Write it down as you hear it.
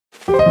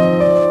We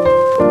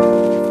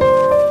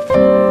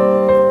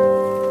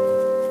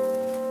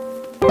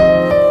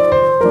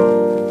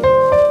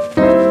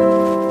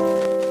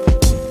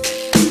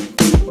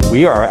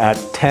are at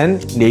 10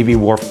 Navy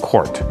Wharf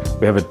Court.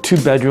 We have a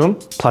 2-bedroom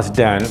plus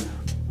den,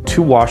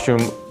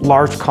 2-washroom,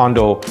 large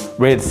condo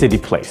right at City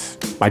Place.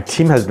 My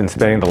team has been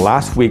spending the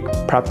last week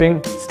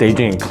prepping,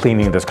 staging, and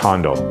cleaning this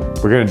condo.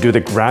 We're going to do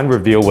the grand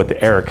reveal with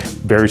Eric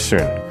very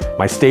soon.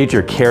 My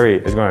stager,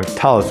 Carrie, is going to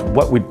tell us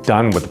what we've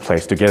done with the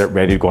place to get it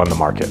ready to go on the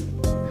market.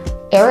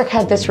 Eric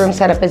had this room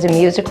set up as a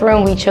music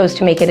room. We chose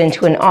to make it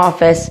into an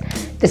office.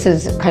 This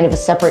is kind of a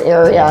separate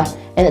area,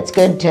 and it's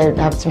good to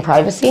have some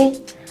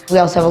privacy. We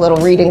also have a little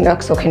reading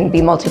nook, so it can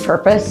be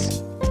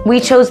multi-purpose. We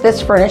chose this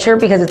furniture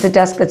because it's a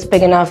desk that's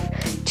big enough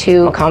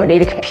to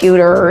accommodate a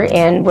computer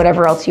and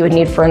whatever else you would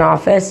need for an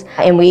office.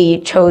 And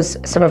we chose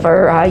some of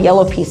our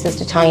yellow pieces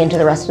to tie into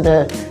the rest of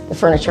the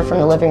furniture from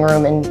the living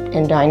room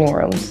and dining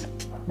rooms.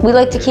 We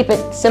like to keep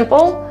it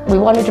simple. We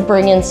wanted to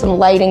bring in some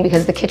lighting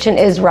because the kitchen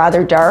is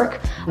rather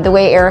dark. The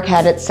way Eric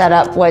had it set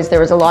up was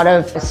there was a lot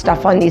of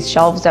stuff on these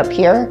shelves up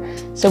here.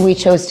 So we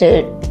chose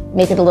to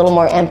make it a little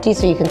more empty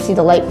so you can see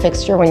the light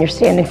fixture when you're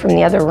standing from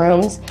the other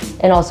rooms,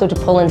 and also to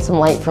pull in some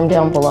light from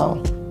down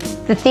below.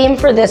 The theme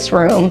for this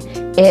room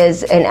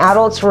is an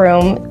adult's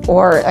room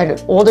or an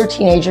older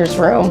teenager's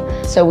room.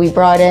 So we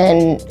brought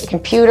in a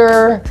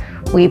computer,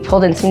 we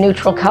pulled in some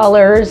neutral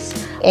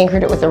colors,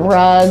 anchored it with a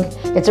rug.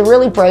 It's a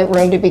really bright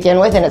room to begin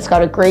with, and it's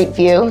got a great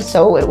view,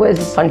 so it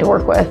was fun to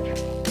work with.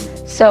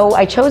 So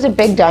I chose a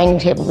big dining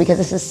table because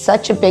this is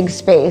such a big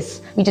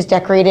space. We just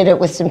decorated it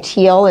with some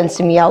teal and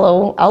some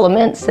yellow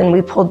elements, and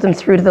we pulled them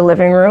through to the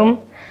living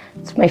room.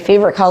 It's my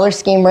favorite color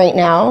scheme right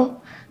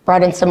now.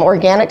 Brought in some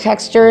organic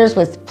textures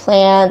with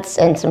plants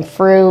and some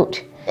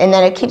fruit, and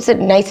then it keeps it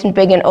nice and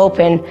big and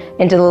open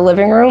into the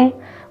living room,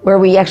 where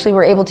we actually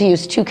were able to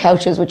use 2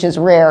 couches, which is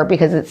rare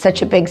because it's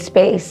such a big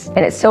space. And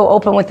it's so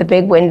open with the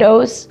big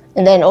windows.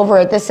 And then over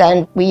at this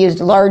end, we used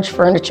large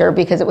furniture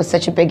because it was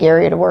such a big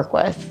area to work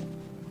with.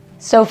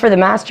 So for the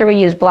master, we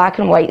used black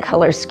and white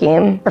color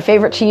scheme. Our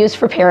favorite to use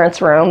for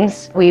parents'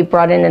 rooms. We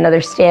brought in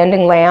another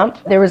standing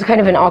lamp. There was kind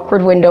of an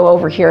awkward window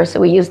over here, so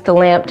we used the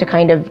lamp to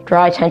kind of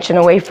draw attention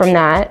away from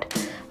that.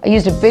 I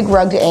used a big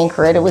rug to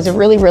anchor it. It was a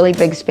really, really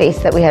big space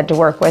that we had to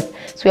work with.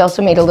 So we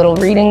also made a little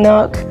reading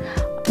nook.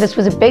 This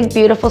was a big,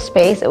 beautiful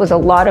space. It was a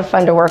lot of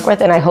fun to work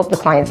with, and I hope the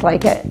clients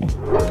like it.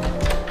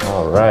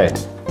 All right.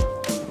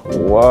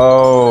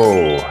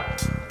 Whoa.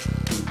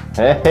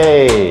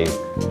 Hey.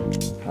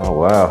 Oh,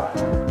 wow.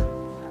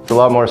 It's a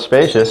lot more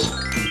spacious,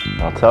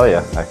 I'll tell you.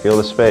 I feel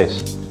the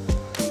space.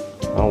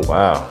 Oh,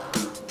 wow.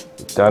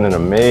 You've done an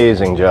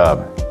amazing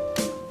job.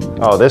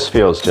 Oh, this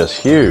feels just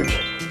huge.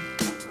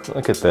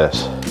 Look at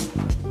this.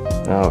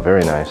 Oh,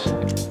 very nice.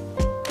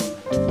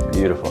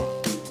 Beautiful.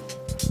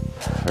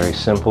 Very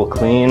simple,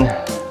 clean.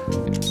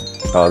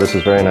 Oh, this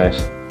is very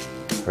nice.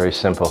 Very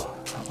simple.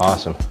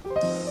 Awesome.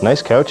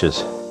 Nice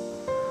couches.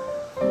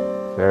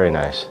 Very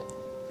nice.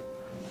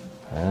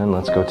 And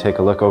let's go take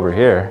a look over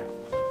here.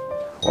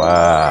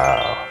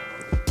 Wow.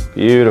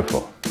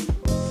 Beautiful.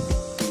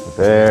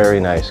 Very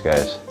nice,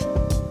 guys.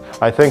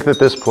 I think that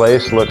this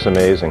place looks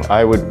amazing.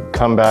 I would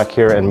come back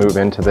here and move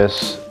into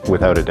this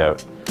without a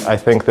doubt. I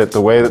think that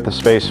the way that the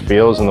space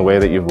feels and the way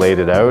that you've laid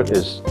it out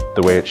is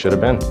the way it should have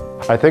been.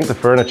 I think the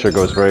furniture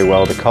goes very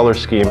well. The color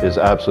scheme is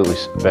absolutely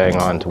bang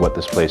on to what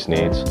this place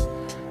needs.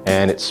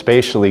 And it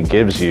spatially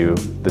gives you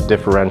the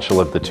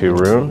differential of the 2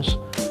 rooms,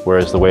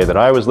 whereas the way that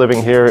I was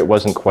living here, it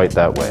wasn't quite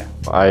that way.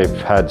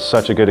 I've had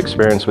such a good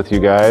experience with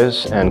you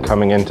guys, and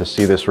coming in to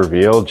see this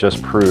reveal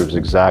just proves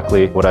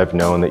exactly what I've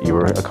known that you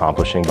were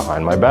accomplishing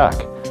behind my back.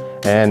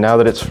 And now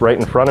that it's right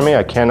in front of me,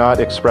 I cannot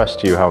express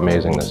to you how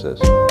amazing this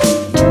is.